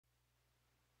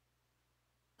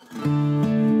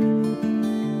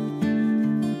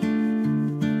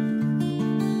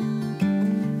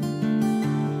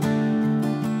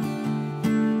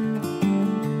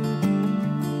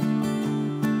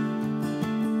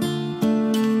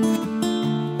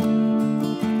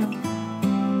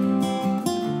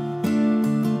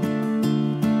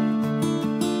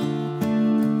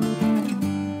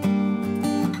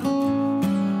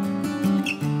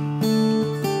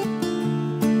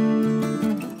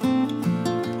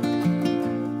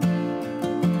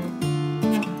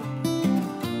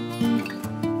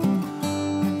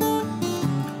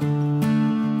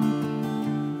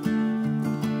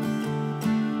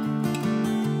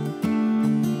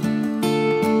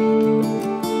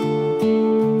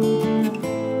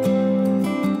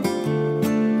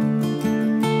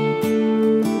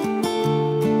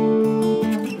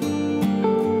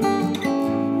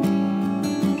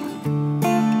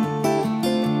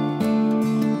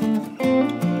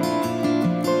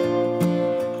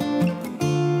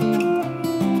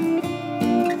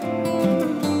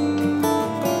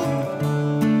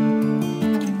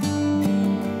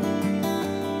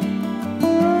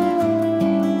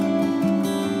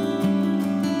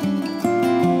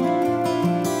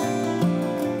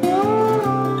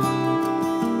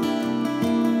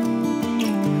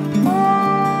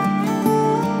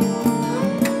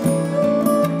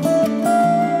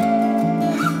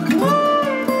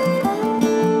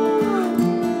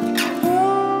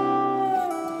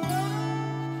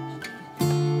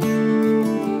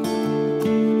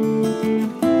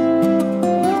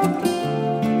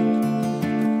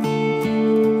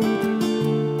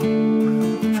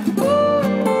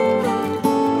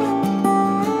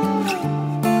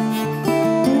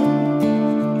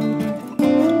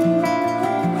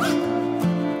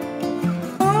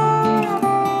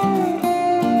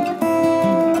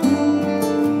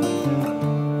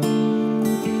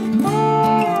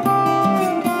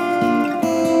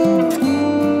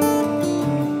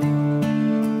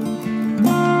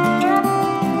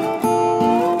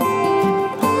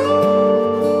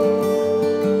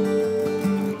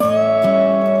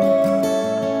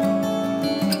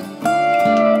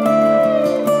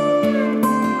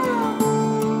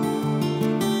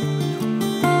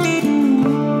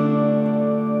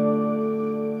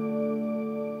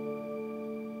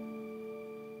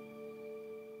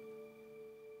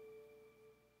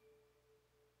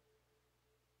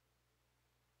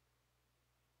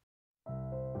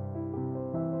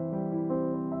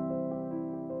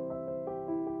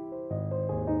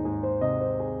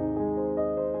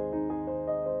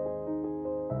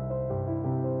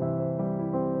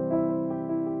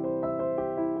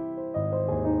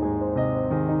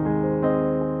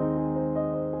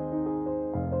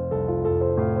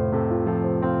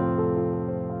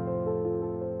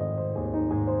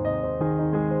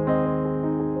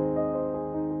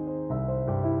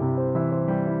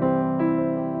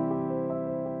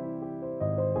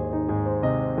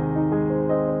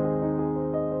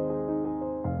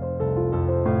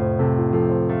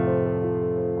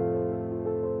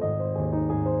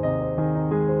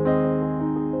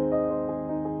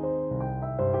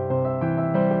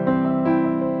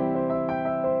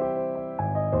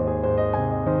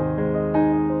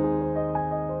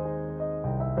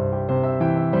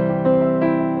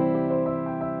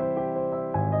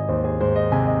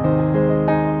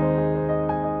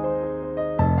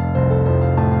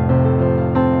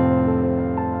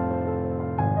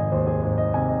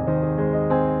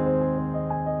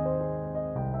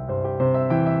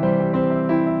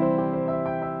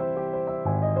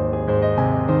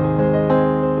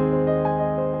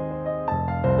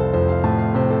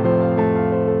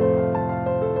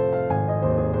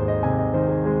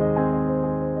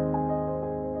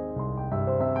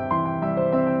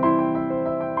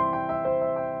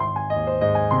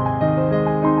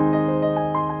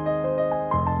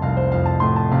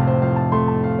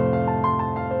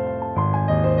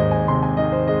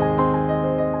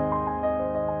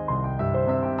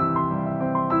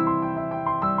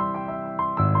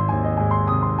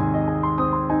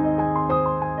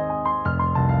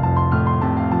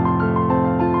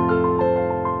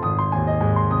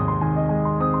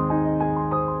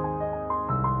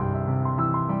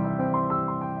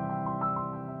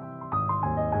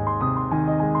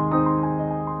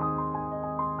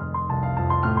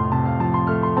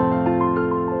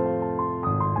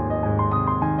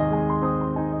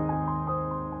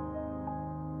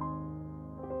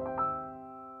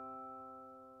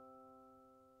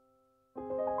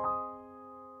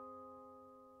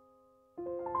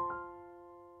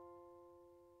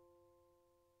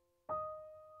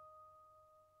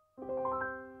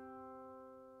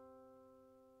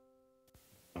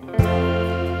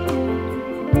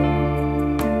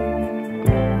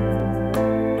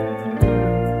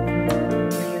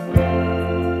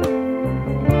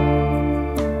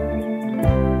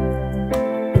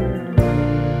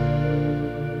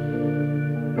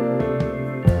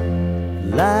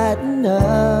Lighten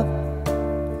up,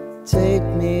 take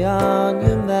me on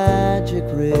your magic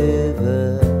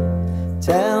river.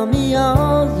 Tell me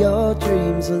all your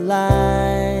dreams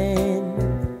align.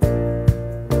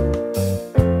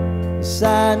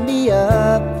 Sign me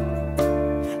up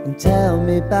and tell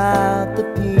me about the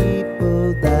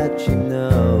people that you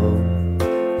know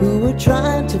who are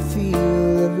trying to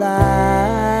feel alive.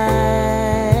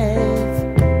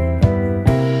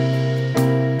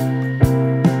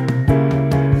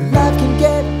 Life can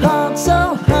get hard,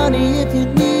 so honey, if you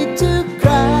need to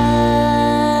cry,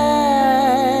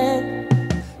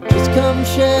 just come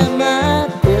share my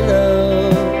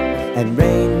pillow and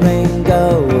rain, rain,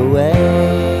 go away.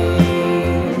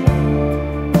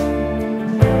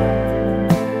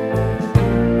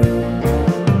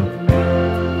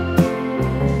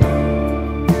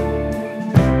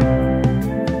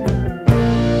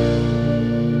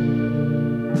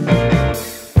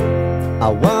 I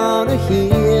wanna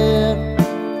hear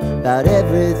about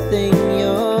everything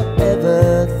you're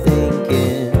ever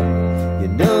thinking. You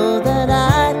know that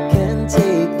I can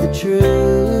take the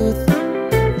truth.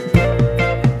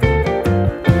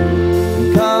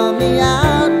 And call me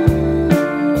out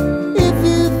if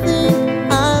you think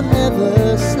I'm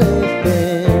never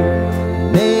slipping.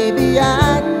 Maybe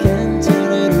I can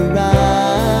turn it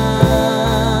around.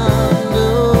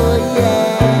 Oh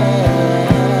yeah.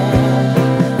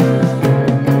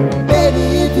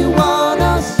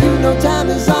 Time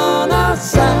is on our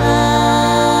side.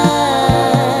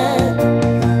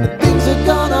 Things are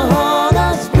gonna haunt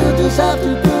us, we'll just have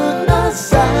to put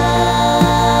aside.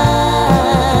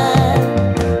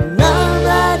 And I'm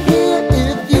right here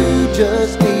if you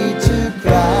just need to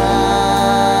cry.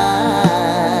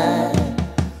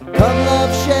 Come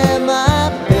love, share my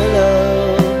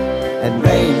pillow and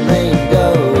rain, rain, go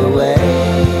away.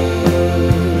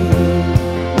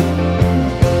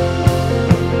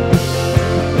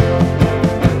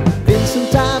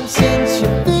 Since you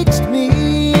fixed me,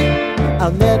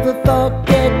 I'll never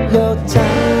forget your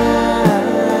time.